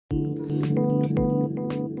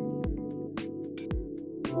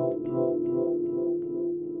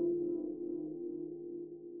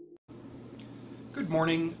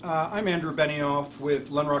morning. I'm Andrew Benioff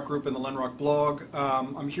with Lenrock Group and the Lenrock blog.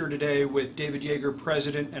 I'm here today with David Yeager,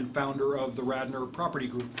 President and founder of the Radnor Property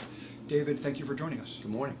Group. David, thank you for joining us. Good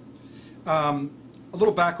morning. A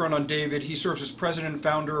little background on David. He serves as President and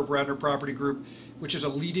founder of Radnor Property Group, which is a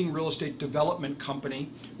leading real estate development company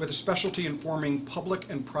with a specialty in forming public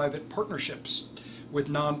and private partnerships with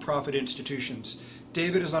nonprofit institutions.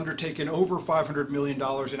 David has undertaken over $500 million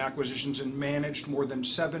in acquisitions and managed more than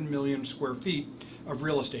 7 million square feet of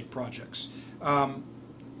real estate projects.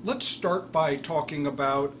 Let's start by talking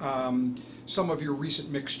about some of your recent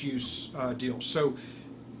mixed-use deals. So,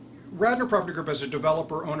 Radnor Property Group is a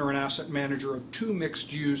developer, owner, and asset manager of 2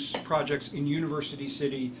 mixed-use projects in University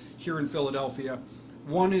City here in Philadelphia.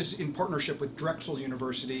 One is in partnership with Drexel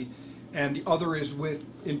University, and the other is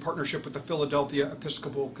in partnership with the Philadelphia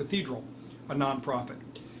Episcopal Cathedral, a nonprofit.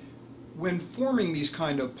 When forming these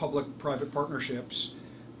kind of public-private partnerships,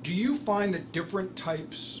 do you find that different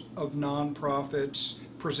types of nonprofits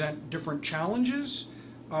present different challenges?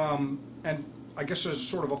 And I guess as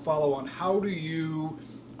sort of a follow-on, how do you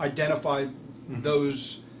identify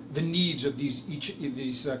the needs of each of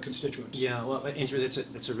these constituents? Yeah, well, Andrew,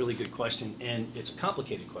 that's a really good question, and it's a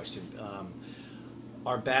complicated question.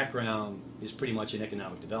 Our background is pretty much in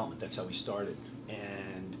economic development. That's how we started.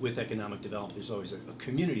 And with economic development, there's always a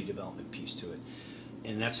community development piece to it.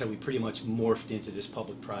 And that's how we pretty much morphed into this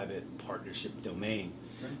public-private partnership domain.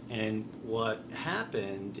 Okay. And what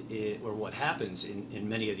happened, or what happens in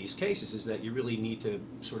many of these cases, is that you really need to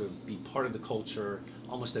sort of be part of the culture,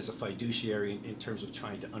 almost as a fiduciary in terms of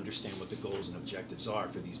trying to understand what the goals and objectives are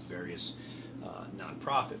for these various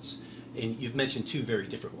nonprofits. And you've mentioned 2 very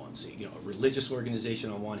different ones, you know, a religious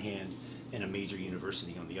organization on one hand and a major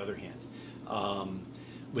university on the other hand.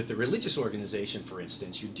 With the religious organization, for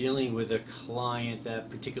instance, you're dealing with a client that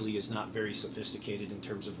particularly is not very sophisticated in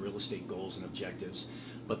terms of real estate goals and objectives,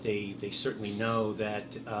 but they certainly know that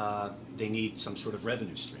they need some sort of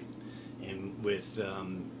revenue stream. And with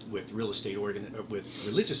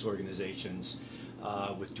religious organizations,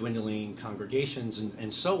 with dwindling congregations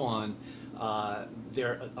and so on,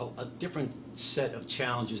 they're a different set of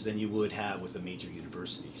challenges than you would have with a major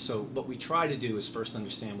university. So what we try to do is first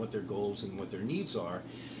understand what their goals and what their needs are,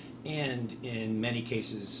 and in many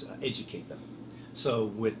cases educate them. So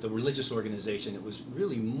with the religious organization, it was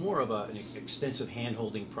really more of an extensive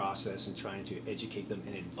hand-holding process and trying to educate them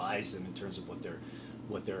and advise them in terms of what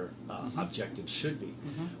their objectives should be.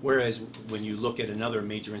 Whereas when you look at another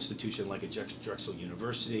major institution like a Drexel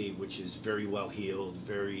University, which is very well heeled,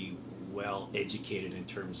 very well educated in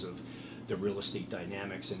terms of the real estate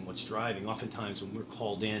dynamics and what's driving, oftentimes when we're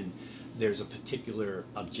called in, there's a particular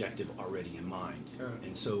objective already in mind.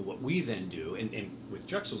 And so what we then do, and with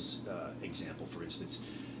Drexel's example, for instance,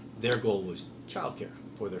 their goal was childcare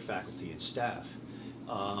for their faculty and staff.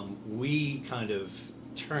 We kind of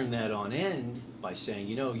turn that on end by saying,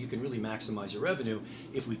 you know, you can really maximize your revenue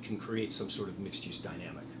if we can create some sort of mixed-use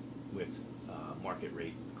dynamic with market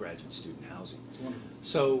rate graduate student housing.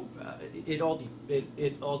 So I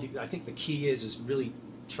think the key is really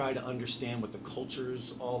try to understand what the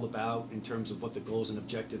culture's all about in terms of what the goals and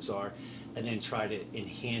objectives are, and then try to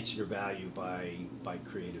enhance your value by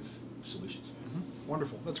creative solutions.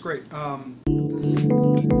 Wonderful, that's great.